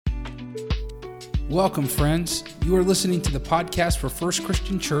Welcome, friends. You are listening to the podcast for First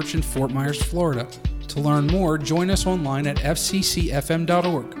Christian Church in Fort Myers, Florida. To learn more, join us online at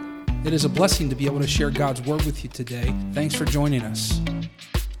fccfm.org. It is a blessing to be able to share God's Word with you today. Thanks for joining us.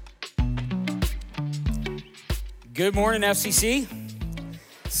 Good morning, FCC.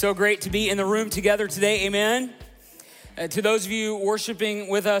 So great to be in the room together today. Amen. To those of you worshiping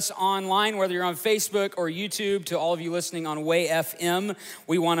with us online, whether you're on Facebook or YouTube, to all of you listening on Way FM,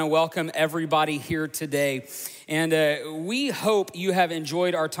 we want to welcome everybody here today. And we hope you have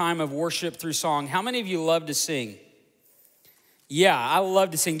enjoyed our time of worship through song. How many of you love to sing? Yeah, I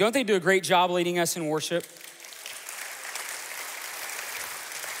love to sing. Don't they do a great job leading us in worship?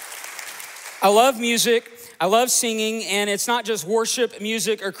 I love music. I love singing, and it's not just worship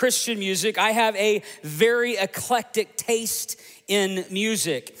music or Christian music. I have a very eclectic taste in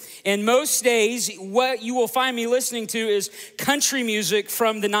music. And most days, what you will find me listening to is country music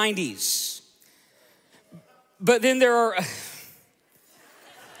from the 90s. But then there are...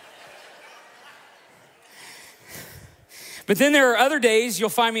 But then there are other days you'll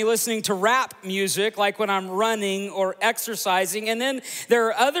find me listening to rap music, like when I'm running or exercising. And then there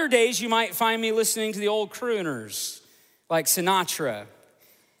are other days you might find me listening to the old crooners, like Sinatra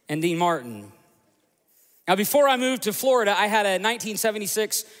and Dean Martin. Now, before I moved to Florida, I had a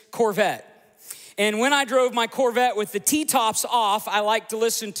 1976 Corvette. And when I drove my Corvette with the T-tops off, I liked to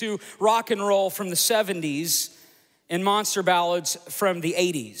listen to rock and roll from the 70s and monster ballads from the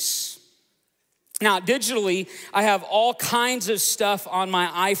 80s. Now, digitally, I have all kinds of stuff on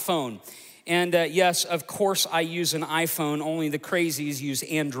my iPhone. And yes, of course I use an iPhone, only the crazies use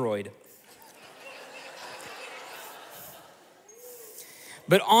Android.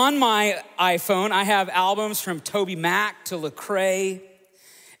 But on my iPhone, I have albums from Toby Mac to Lecrae,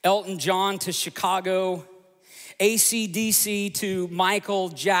 Elton John to Chicago, AC/DC to Michael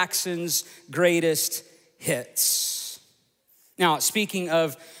Jackson's greatest hits. Now, speaking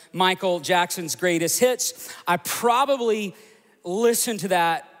of Michael Jackson's greatest hits, I probably listen to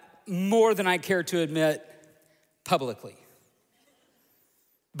that more than I care to admit publicly.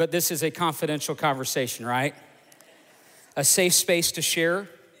 But this is a confidential conversation, right? A safe space to share.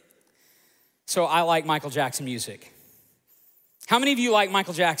 So I like Michael Jackson music. How many of you like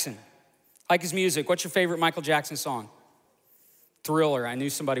Michael Jackson? Like his music? What's your favorite Michael Jackson song? Thriller, I knew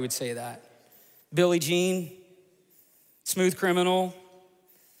somebody would say that. Billie Jean, Smooth Criminal,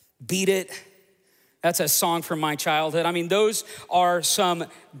 Beat It. That's a song from my childhood. I mean, those are some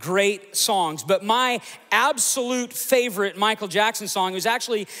great songs. But my absolute favorite Michael Jackson song, it was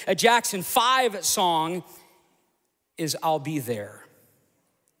actually a Jackson 5 song, is I'll Be There.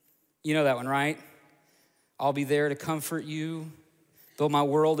 You know that one, right? I'll be there to comfort you, build my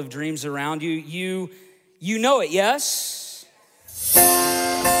world of dreams around you. You know it, yes?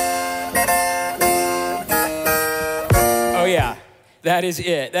 Oh yeah. That is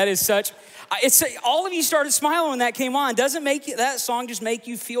it. That is such, all of you started smiling when that came on. Doesn't that song just make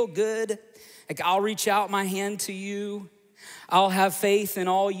you feel good? Like, I'll reach out my hand to you. I'll have faith in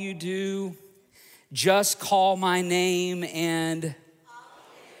all you do. Just call my name and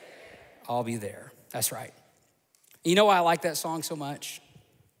I'll be there. That's right. You know why I like that song so much?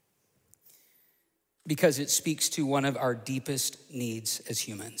 Because it speaks to one of our deepest needs as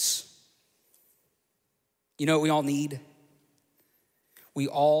humans. You know what we all need? We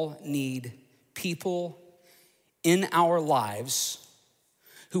all need people in our lives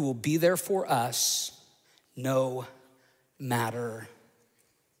who will be there for us no matter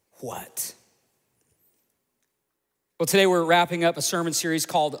what. Well, today we're wrapping up a sermon series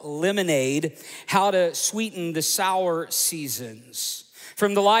called Lemonade, How to Sweeten the Sour Seasons,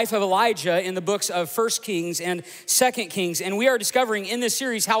 from the life of Elijah in the books of 1 Kings and 2 Kings. And we are discovering in this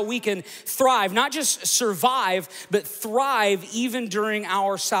series how we can thrive, not just survive, but thrive even during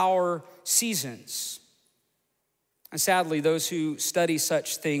our sour seasons. And sadly, those who study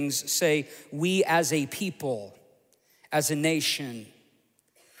such things say we as a people, as a nation,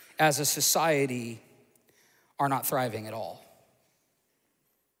 as a society, are not thriving at all.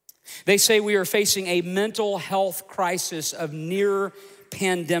 They say we are facing a mental health crisis of near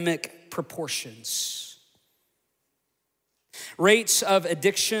pandemic proportions. Rates of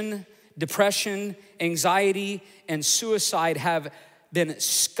addiction, depression, anxiety, and suicide have been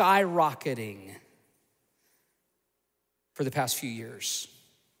skyrocketing for the past few years.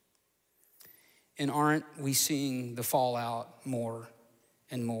 And aren't we seeing the fallout more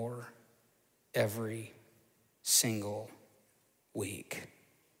and more every single week?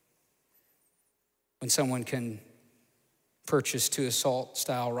 When someone can purchase 2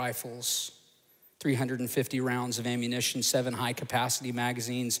 assault-style rifles 350 rounds of ammunition, 7 high-capacity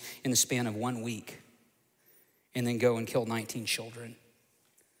magazines in the span of 1 week, and then go and kill 19 children.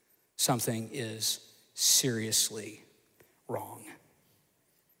 Something is seriously wrong.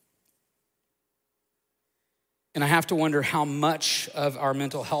 And I have to wonder how much of our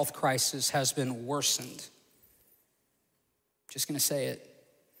mental health crisis has been worsened, just gonna say it,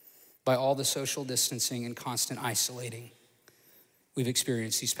 by all the social distancing and constant isolating we've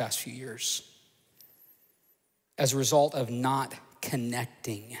experienced these past few years, as a result of not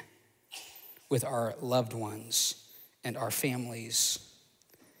connecting with our loved ones and our families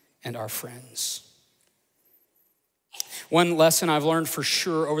and our friends. One lesson I've learned for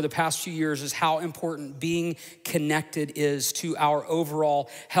sure over the past few years is how important being connected is to our overall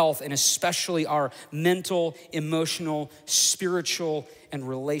health, and especially our mental, emotional, spiritual, and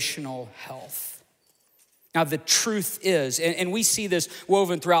relational health. Now, the truth is, and we see this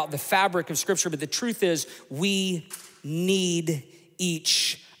woven throughout the fabric of Scripture, but the truth is we need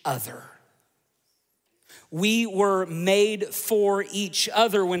each other. We were made for each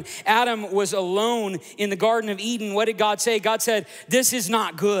other. When Adam was alone in the Garden of Eden, what did God say? God said, "This is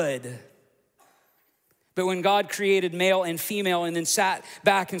not good." But when God created male and female and then sat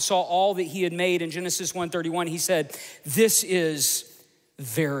back and saw all that he had made in Genesis 1:31, he said, "This is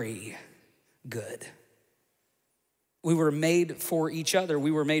very good." We were made for each other. We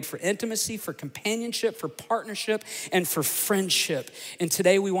were made for intimacy, for companionship, for partnership, and for friendship. And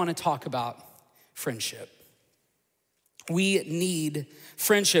today we want to talk about friendship. We need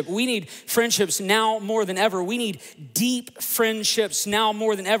friendship. We need friendships now more than ever. We need deep friendships now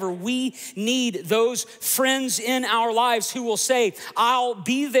more than ever. We need those friends in our lives who will say, "I'll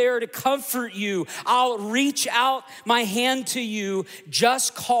be there to comfort you. I'll reach out my hand to you.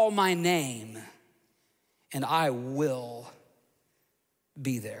 Just call my name, and I will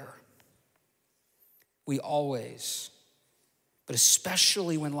be there." We always, but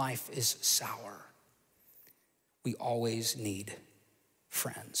especially when life is sour, we always need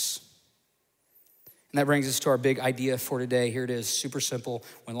friends. And that brings us to our big idea for today. Here it is, super simple.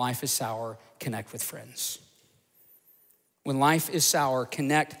 When life is sour, connect with friends. When life is sour,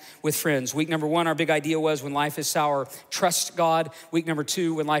 connect with friends. Week number 1, our big idea was when life is sour, trust God. Week number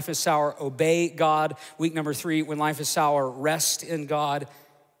 2, when life is sour, obey God. Week number 3, when life is sour, rest in God.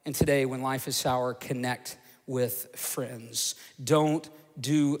 And today, when life is sour, connect with friends. Don't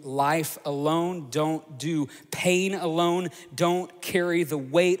do life alone. Don't do pain alone. Don't carry the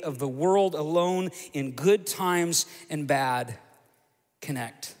weight of the world alone in good times and bad.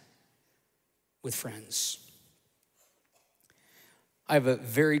 Connect with friends. I have a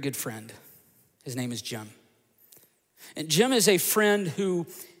very good friend. His name is Jim. And Jim is a friend who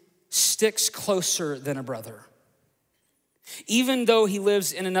sticks closer than a brother. Even though he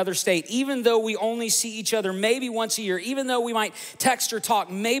lives in another state, even though we only see each other maybe once a year, even though we might text or talk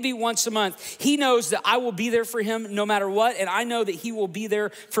maybe once a month, he knows that I will be there for him no matter what, and I know that he will be there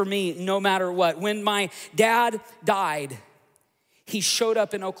for me no matter what. When my dad died, he showed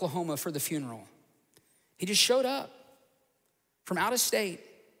up in Oklahoma for the funeral. He just showed up from out of state.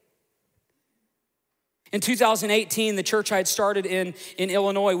 In 2018, the church I had started in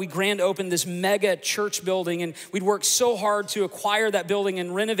Illinois, we grand opened this mega church building, and we'd worked so hard to acquire that building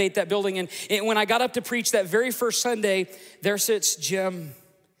and renovate that building. And when I got up to preach that very first Sunday, there sits Jim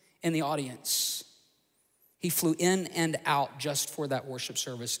in the audience. He flew in and out just for that worship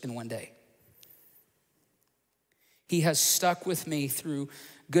service in one day. He has stuck with me through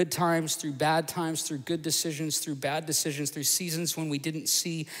good times, through bad times, through good decisions, through bad decisions, through seasons when we didn't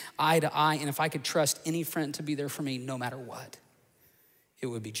see eye to eye. And if I could trust any friend to be there for me no matter what, it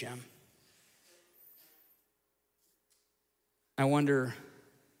would be Jim. I wonder,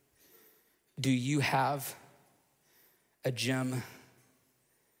 do you have a Jim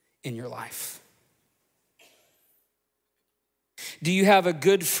in your life? Do you have a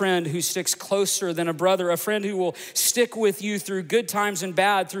good friend who sticks closer than a brother, a friend who will stick with you through good times and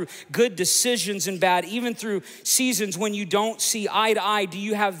bad, through good decisions and bad, even through seasons when you don't see eye to eye? Do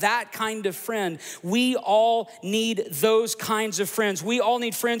you have that kind of friend? We all need those kinds of friends. We all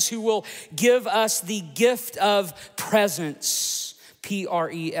need friends who will give us the gift of presence,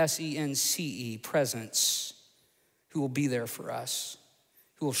 Presence, presence, who will be there for us,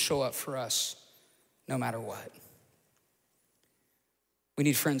 who will show up for us no matter what. We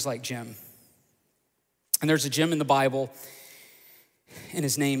need friends like Jim. And there's a Jim in the Bible, and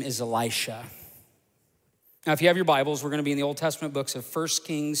his name is Elisha. Now, if you have your Bibles, we're going to be in the Old Testament books of 1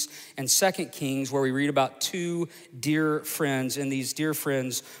 Kings and 2 Kings, where we read about 2 dear friends, and these dear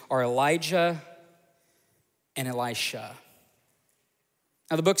friends are Elijah and Elisha.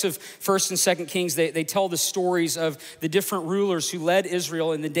 Now, the books of 1st and 2nd Kings, they tell the stories of the different rulers who led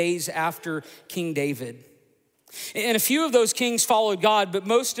Israel in the days after King David. And a few of those kings followed God, but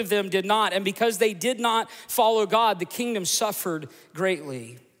most of them did not. And because they did not follow God, the kingdom suffered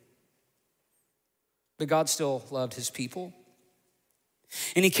greatly. But God still loved his people.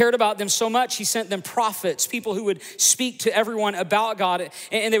 And he cared about them so much, he sent them prophets, people who would speak to everyone about God,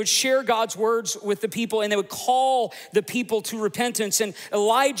 and they would share God's words with the people, and they would call the people to repentance. And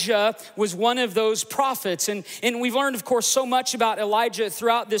Elijah was one of those prophets. And we've learned, of course, so much about Elijah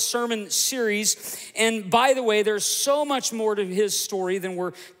throughout this sermon series. And by the way, there's so much more to his story than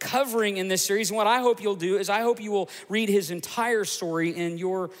we're covering in this series. And what I hope you'll do is I hope you will read his entire story in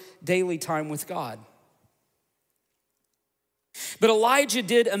your daily time with God. But Elijah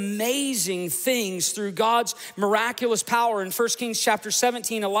did amazing things through God's miraculous power. In 1 Kings chapter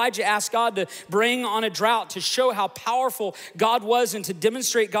 17, Elijah asked God to bring on a drought to show how powerful God was and to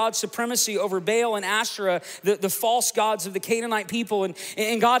demonstrate God's supremacy over Baal and Asherah, the false gods of the Canaanite people.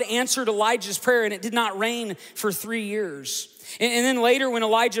 And God answered Elijah's prayer, and it did not rain for 3 years. And then later when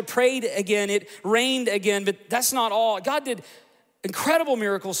Elijah prayed again, it rained again. But that's not all. God did incredible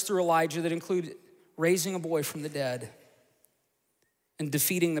miracles through Elijah that include raising a boy from the dead and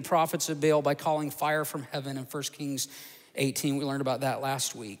defeating the prophets of Baal by calling fire from heaven in 1 Kings 18. We learned about that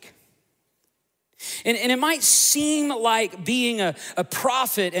last week. And it might seem like being a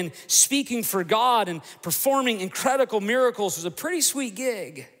prophet and speaking for God and performing incredible miracles was a pretty sweet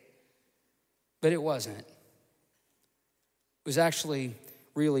gig, but it wasn't. It was actually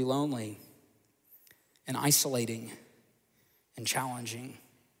really lonely and isolating and challenging,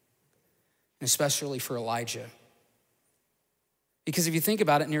 and especially for Elijah. Because if you think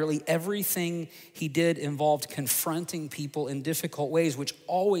about it, nearly everything he did involved confronting people in difficult ways, which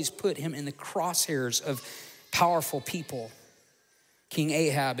always put him in the crosshairs of powerful people. King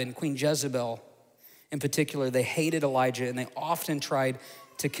Ahab and Queen Jezebel in particular, they hated Elijah and they often tried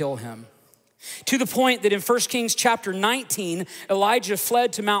to kill him. To the point that in 1 Kings chapter 19, Elijah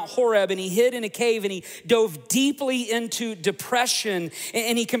fled to Mount Horeb and he hid in a cave and he dove deeply into depression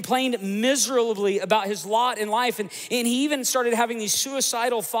and he complained miserably about his lot in life. And he even started having these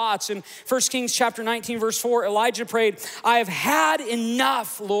suicidal thoughts. In 1 Kings chapter 19, verse 4, Elijah prayed, "I have had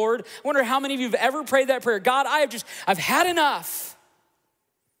enough, Lord." I wonder how many of you have ever prayed that prayer. God, I've had enough.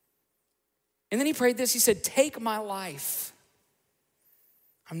 And then he prayed this, he said, "Take my life.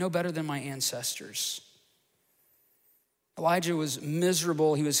 I'm no better than my ancestors." Elijah was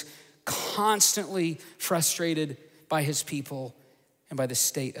miserable. He was constantly frustrated by his people and by the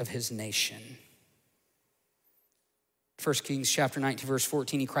state of his nation. 1 Kings chapter 19, verse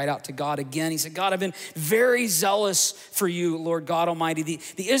 14, he cried out to God again. He said, "God, I've been very zealous for you, Lord God Almighty.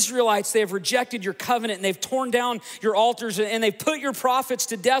 The Israelites, they have rejected your covenant and they've torn down your altars and they've put your prophets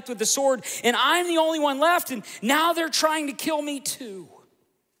to death with the sword. And I'm the only one left and now they're trying to kill me too."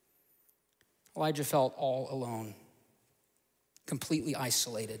 Elijah felt all alone, completely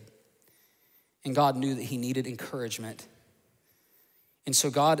isolated. And God knew that he needed encouragement. And so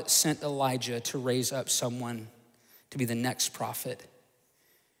God sent Elijah to raise up someone to be the next prophet.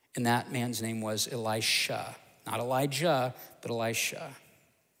 And that man's name was Elisha. Not Elijah, but Elisha.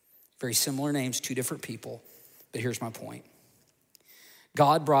 Very similar names, two different people. But here's my point.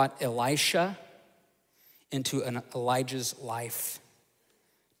 God brought Elisha into Elijah's life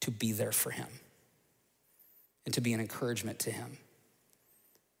to be there for him and to be an encouragement to him.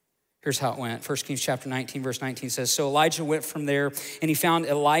 Here's how it went. 1 Kings chapter 19, verse 19 says, "So Elijah went from there and he found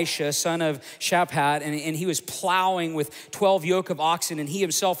Elisha, son of Shaphat, and he was plowing with 12 yoke of oxen and he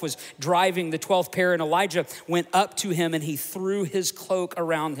himself was driving the 12th pair. And Elijah went up to him and he threw his cloak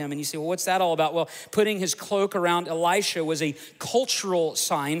around him." And you say, well, what's that all about? Well, putting his cloak around Elisha was a cultural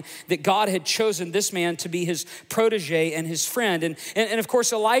sign that God had chosen this man to be his protege and his friend. And of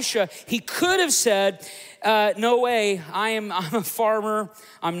course, Elisha, he could have said, "No way, I'm a farmer,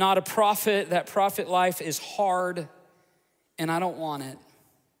 I'm not a prophet, that prophet life is hard and I don't want it."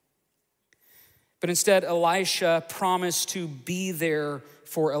 But instead, Elisha promised to be there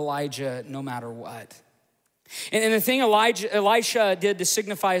for Elijah no matter what. And the thing Elisha did to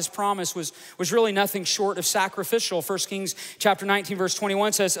signify his promise was really nothing short of sacrificial. 1 Kings chapter 19, verse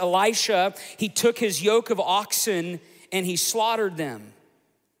 21 says, Elisha, he took his yoke of oxen and he slaughtered them.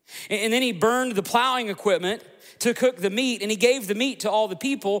 And then he burned the plowing equipment to cook the meat, and he gave the meat to all the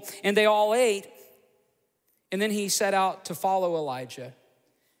people, and they all ate. And then he set out to follow Elijah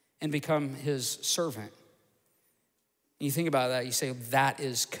and become his servant. And you think about that, you say, that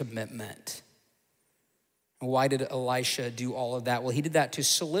is commitment. Why did Elisha do all of that? Well, he did that to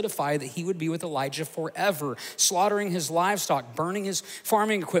solidify that he would be with Elijah forever. Slaughtering his livestock, burning his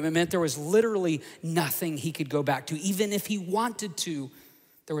farming equipment meant there was literally nothing he could go back to. Even if he wanted to,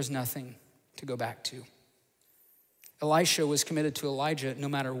 there was nothing to go back to. Elisha was committed to Elijah no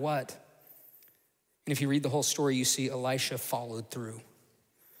matter what. And if you read the whole story, you see Elisha followed through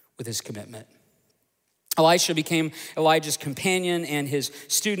with his commitment. Elisha became Elijah's companion and his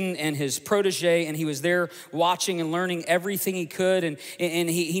student and his protege, and he was there watching and learning everything he could. And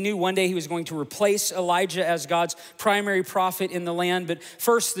he knew one day he was going to replace Elijah as God's primary prophet in the land. But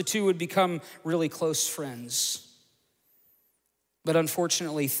first, the two would become really close friends. But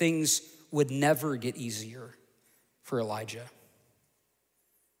unfortunately, things would never get easier for Elijah.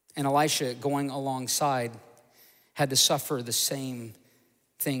 And Elisha, going alongside, had to suffer the same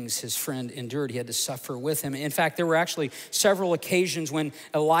things his friend endured. He had to suffer with him. In fact, there were actually several occasions when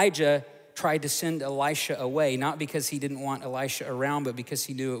Elijah tried to send Elisha away, not because he didn't want Elisha around, but because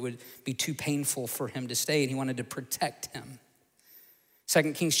he knew it would be too painful for him to stay, and he wanted to protect him.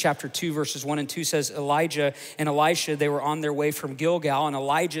 2 Kings chapter 2, verses 1 and 2 says, Elijah and Elisha, they were on their way from Gilgal, and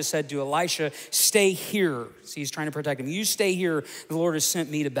Elijah said to Elisha, stay here. See, he's trying to protect him. You stay here. The Lord has sent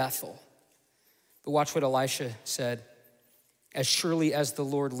me to Bethel. But watch what Elisha said. As surely as the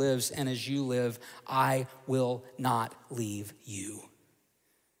Lord lives and as you live, I will not leave you.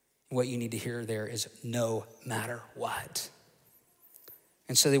 What you need to hear there is no matter what.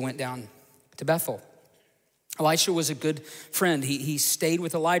 And so they went down to Bethel. Elisha was a good friend. He stayed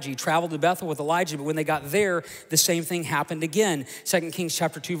with Elijah. He traveled to Bethel with Elijah, but when they got there, the same thing happened again. 2 Kings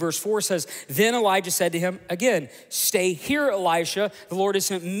chapter 2, verse 4 says, then Elijah said to him again, stay here, Elisha. The Lord has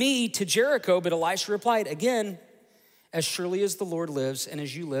sent me to Jericho. But Elisha replied again, as surely as the Lord lives and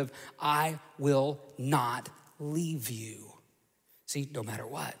as you live, I will not leave you. See, no matter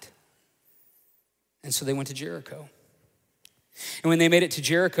what. And so they went to Jericho. And when they made it to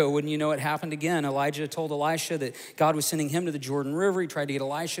Jericho, wouldn't you know it happened again? Elijah told Elisha that God was sending him to the Jordan River. He tried to get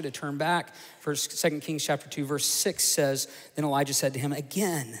Elisha to turn back. 2 Kings chapter 2, verse 6 says, then Elijah said to him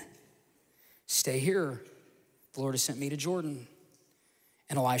again, stay here. The Lord has sent me to Jordan.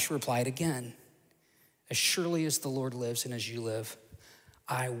 And Elisha replied again, as surely as the Lord lives and as you live,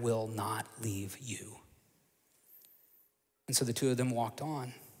 I will not leave you. And so the two of them walked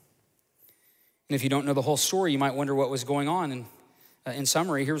on. And if you don't know the whole story, you might wonder what was going on. And in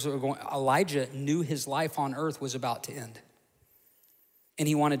summary, here's what was going on. Elijah knew his life on earth was about to end. And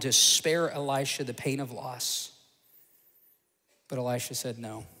he wanted to spare Elisha the pain of loss. But Elisha said,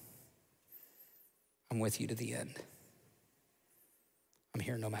 no, I'm with you to the end. I'm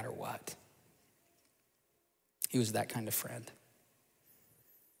here no matter what. He was that kind of friend.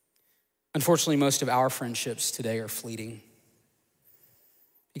 Unfortunately, most of our friendships today are fleeting.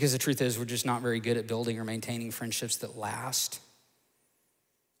 Because the truth is, we're just not very good at building or maintaining friendships that last.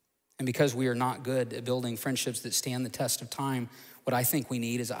 And because we are not good at building friendships that stand the test of time, what I think we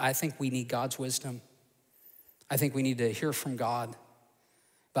need is God's wisdom. I think we need to hear from God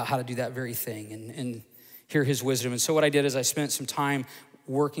about how to do that very thing and hear his wisdom. And so what I did is I spent some time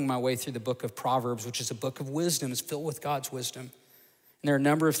working my way through the book of Proverbs, which is a book of wisdom. It's filled with God's wisdom. And there are a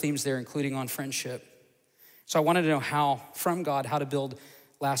number of themes there, including on friendship. So I wanted to know from God, how to build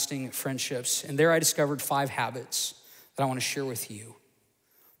lasting friendships. And there I discovered 5 habits that I want to share with you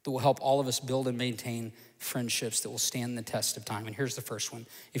that will help all of us build and maintain friendships that will stand the test of time. And here's the first one,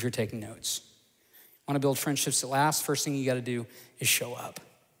 if you're taking notes. Want to build friendships that last? First thing you got to do is show up.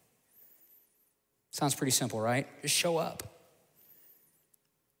 Sounds pretty simple, right? Just show up.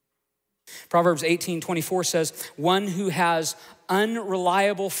 Proverbs 18:24 says, one who has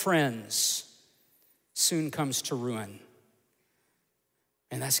unreliable friends soon comes to ruin.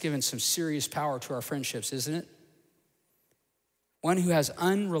 And that's given some serious power to our friendships, isn't it? One who has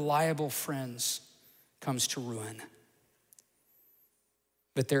unreliable friends comes to ruin.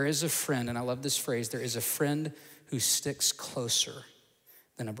 But there is a friend, and I love this phrase, there is a friend who sticks closer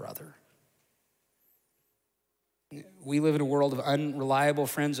than a brother. We live in a world of unreliable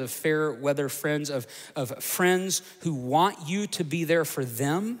friends, of fair weather friends, of friends who want you to be there for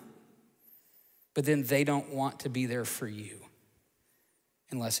them, but then they don't want to be there for you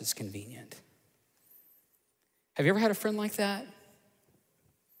unless it's convenient. Have you ever had a friend like that?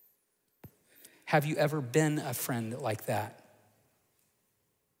 Have you ever been a friend like that?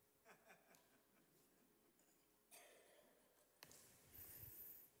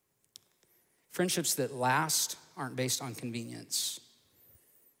 Friendships that last aren't based on convenience.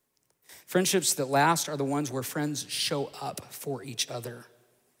 Friendships that last are the ones where friends show up for each other.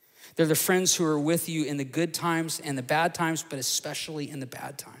 They're the friends who are with you in the good times and the bad times, but especially in the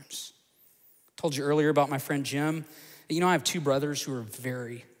bad times. Told you earlier about my friend Jim. You know, I have two brothers who are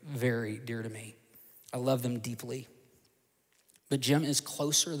very, very dear to me. I love them deeply. But Jim is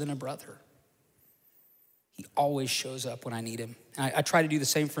closer than a brother. He always shows up when I need him. And I try to do the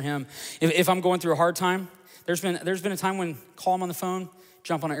same for him. If I'm going through a hard time, there's been a time when call him on the phone,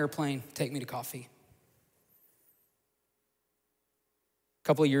 jump on an airplane, take me to coffee. A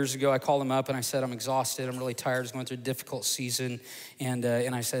couple of years ago, I called him up and I said, I'm exhausted, I'm really tired, I was going through a difficult season. And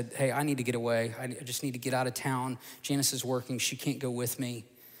I said, hey, I need to get away. I just need to get out of town. Janice is working, she can't go with me.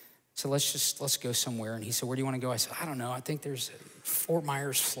 So let's go somewhere. And he said, where do you want to go? I said, I don't know, I think there's Fort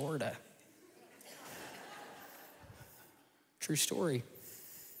Myers, Florida. True story.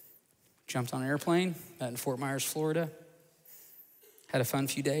 Jumped on an airplane, met in Fort Myers, Florida. Had a fun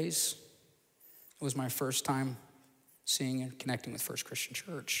few days. It was my first time seeing and connecting with First Christian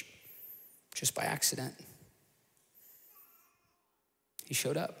Church, just by accident. He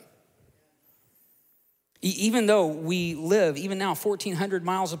showed up. Even though we live, even now, 1,400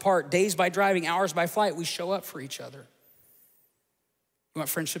 miles apart, days by driving, hours by flight, we show up for each other. You want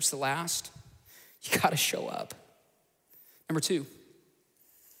friendships that last? You gotta show up. Number 2, you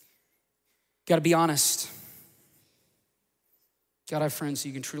gotta be honest. You gotta have friends that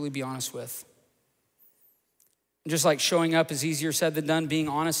you can truly be honest with. And just like showing up is easier said than done, being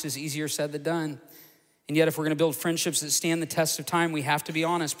honest is easier said than done. And yet if we're gonna build friendships that stand the test of time, we have to be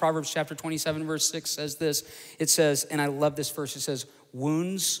honest. Proverbs chapter 27, verse 6 says this. It says, and I love this verse, it says,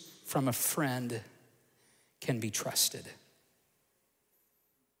 wounds from a friend can be trusted.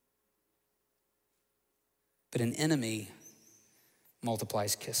 But an enemy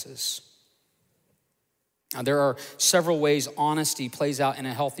multiplies kisses. Now, there are several ways honesty plays out in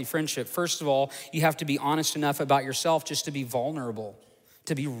a healthy friendship. First of all, you have to be honest enough about yourself just to be vulnerable,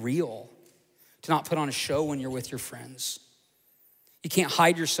 to be real, to not put on a show when you're with your friends. You can't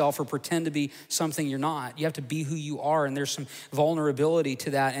hide yourself or pretend to be something you're not. You have to be who you are, and there's some vulnerability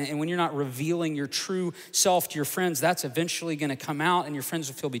to that. And when you're not revealing your true self to your friends, that's eventually gonna come out, and your friends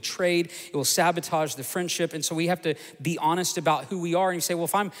will feel betrayed. It will sabotage the friendship. And so we have to be honest about who we are. And you say, well,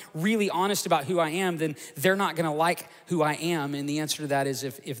 if I'm really honest about who I am, then they're not gonna like who I am. And the answer to that is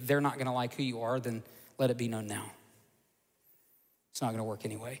if they're not gonna like who you are, then let it be known now. It's not gonna work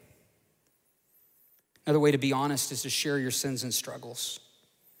anyway. Another way to be honest is to share your sins and struggles.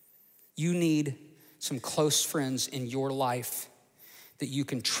 You need some close friends in your life that you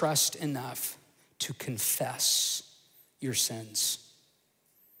can trust enough to confess your sins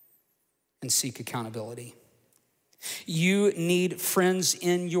and seek accountability. You need friends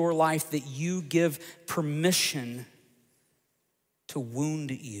in your life that you give permission to wound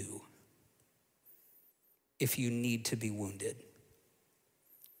you if you need to be wounded.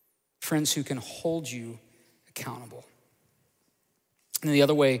 Friends who can hold you accountable. And the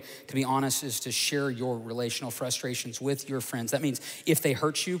other way to be honest is to share your relational frustrations with your friends. That means if they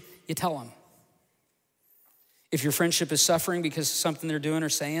hurt you, you tell them. If your friendship is suffering because of something they're doing or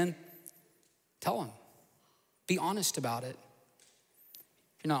saying, tell them. Be honest about it.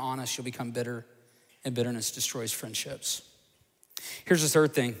 If you're not honest, you'll become bitter, and bitterness destroys friendships. Here's the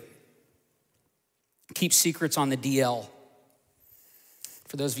third thing. Keep secrets on the DL.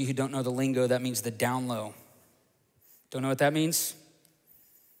 For those of you who don't know the lingo, that means the down low. Don't know what that means?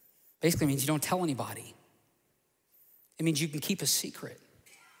 Basically, it means you don't tell anybody. It means you can keep a secret.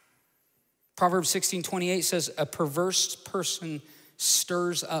 Proverbs 16:28 says, a perverse person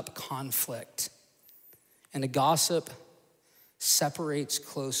stirs up conflict, and a gossip separates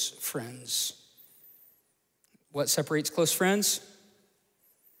close friends. What separates close friends?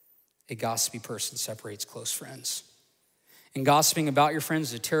 A gossipy person separates close friends. And gossiping about your friends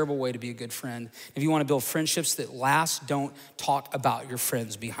is a terrible way to be a good friend. If you want to build friendships that last, don't talk about your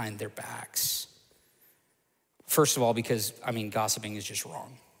friends behind their backs. First of all, because, gossiping is just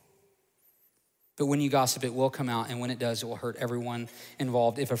wrong. But when you gossip, it will come out, and when it does, it will hurt everyone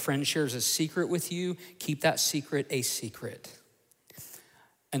involved. If a friend shares a secret with you, keep that secret a secret.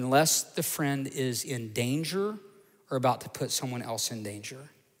 Unless the friend is in danger or about to put someone else in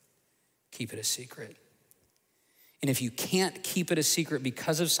danger, keep it a secret. And if you can't keep it a secret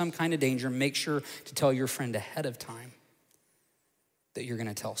because of some kind of danger, make sure to tell your friend ahead of time that you're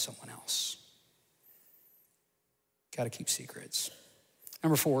gonna tell someone else. Gotta keep secrets.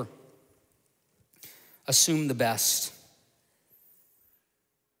 Number 4, assume the best.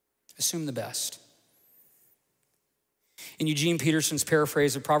 Assume the best. In Eugene Peterson's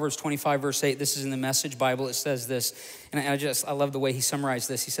paraphrase of Proverbs 25, verse 8, this is in the Message Bible, it says this, and I love the way he summarized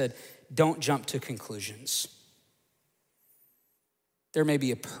this. He said, don't jump to conclusions. There may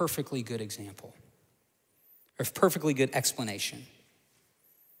be a perfectly good example or a perfectly good explanation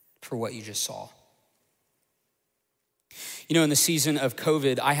for for what you just saw. You know, in the season of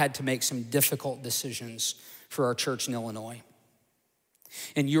COVID, I had to make some difficult decisions for our church in Illinois.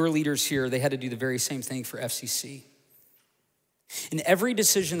 And your leaders here, they had to do the very same thing for FCC. In every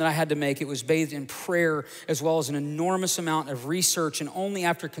decision that I had to make, it was bathed in prayer as well as an enormous amount of research. And only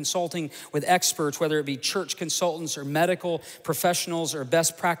after consulting with experts, whether it be church consultants or medical professionals or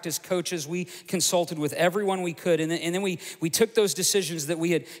best practice coaches, we consulted with everyone we could. And then we took those decisions that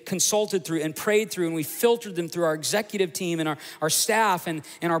we had consulted through and prayed through, and we filtered them through our executive team and our staff and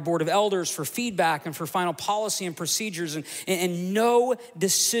our board of elders for feedback and for final policy and procedures. And no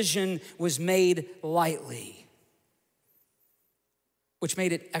decision was made lightly, which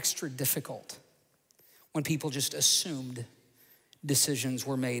made it extra difficult when people just assumed decisions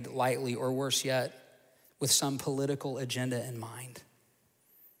were made lightly, or worse yet, with some political agenda in mind.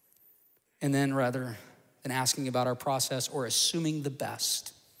 And then rather than asking about our process or assuming the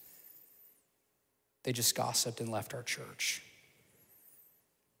best, they just gossiped and left our church.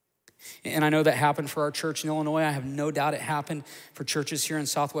 And I know that happened for our church in Illinois. I have no doubt it happened for churches here in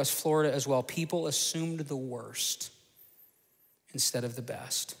Southwest Florida as well. People assumed the worst instead of the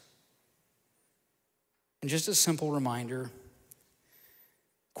best. And just a simple reminder,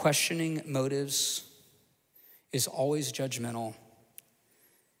 questioning motives is always judgmental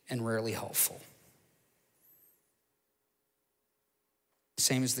and rarely helpful.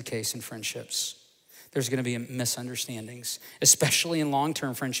 Same is the case in friendships. There's gonna be misunderstandings, especially in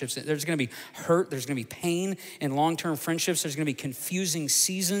long-term friendships. There's gonna be hurt, there's gonna be pain in long-term friendships. There's gonna be confusing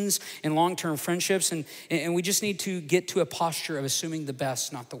seasons in long-term friendships. And we just need to get to a posture of assuming the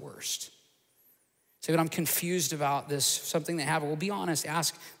best, not the worst. Say, but I'm confused about this, something that happened. Well, be honest,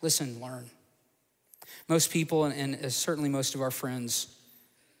 ask, listen, learn. Most people, and certainly most of our friends,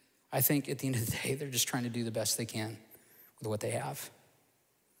 I think at the end of the day, they're just trying to do the best they can with what they have.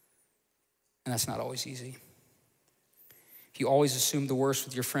 And that's not always easy. If you always assume the worst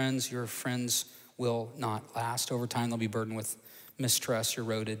with your friends will not last. Over time, they'll be burdened with mistrust,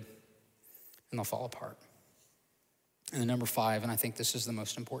 eroded, and they'll fall apart. And then number 5, and I think this is the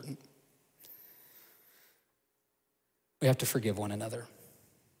most important, we have to forgive one another.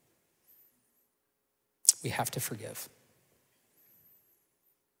 We have to forgive.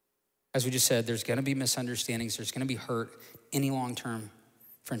 As we just said, there's gonna be misunderstandings, there's gonna be hurt, any long-term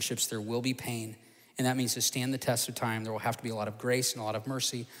friendships, there will be pain, and that means to stand the test of time, there will have to be a lot of grace and a lot of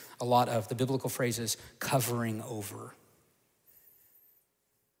mercy, a lot of the biblical phrases, covering over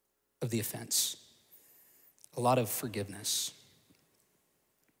of the offense, a lot of forgiveness.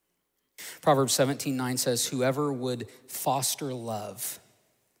 Proverbs 17:9 says, whoever would foster love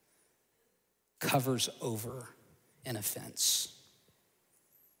covers over an offense,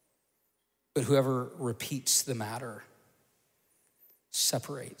 but whoever repeats the matter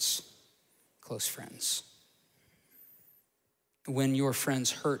separates close friends. When your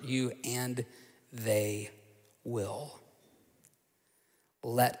friends hurt you, and they will,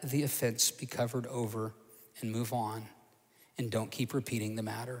 let the offense be covered over and move on, and don't keep repeating the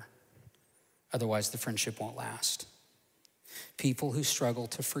matter. Otherwise, the friendship won't last. People who struggle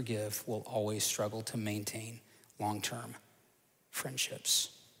to forgive will always struggle to maintain long-term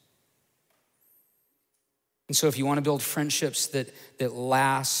friendships. And so if you want to build friendships that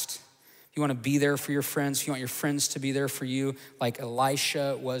last, if you want to be there for your friends, if you want your friends to be there for you, like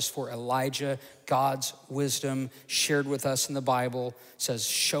Elisha was for Elijah, God's wisdom shared with us in the Bible says,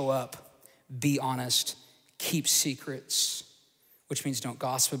 show up, be honest, keep secrets, which means don't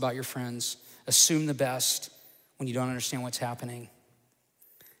gossip about your friends, assume the best when you don't understand what's happening,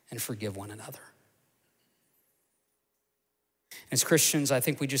 and forgive one another. As Christians, I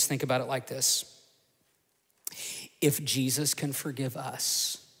think we just think about it like this. If Jesus can forgive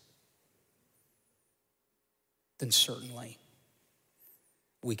us, then certainly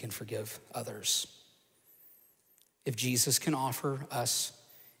we can forgive others. If Jesus can offer us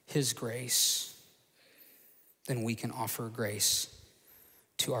his grace, then we can offer grace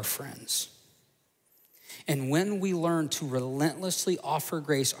to our friends. And when we learn to relentlessly offer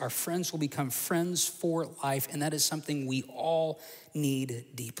grace, our friends will become friends for life, and that is something we all need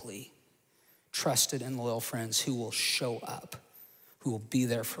deeply. Trusted and loyal friends who will show up, who will be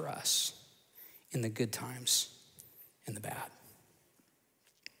there for us in the good times and the bad.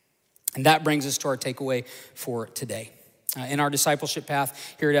 And that brings us to our takeaway for today. In our discipleship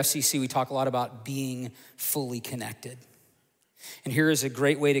path here at FCC, we talk a lot about being fully connected. And here is a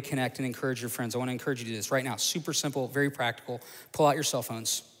great way to connect and encourage your friends. I want to encourage you to do this right now. Super simple, very practical. Pull out your cell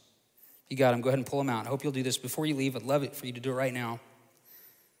phones. If you got them, go ahead and pull them out. I hope you'll do this before you leave. I'd love it for you to do it right now.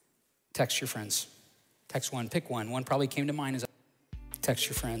 Text your friends. Text one, pick one. One probably came to mind as text text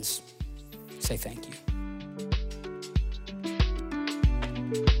your friends. Say thank you.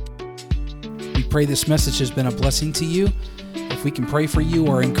 We pray this message has been a blessing to you. If we can pray for you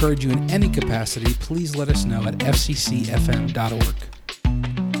or encourage you in any capacity, please let us know at fccfm.org.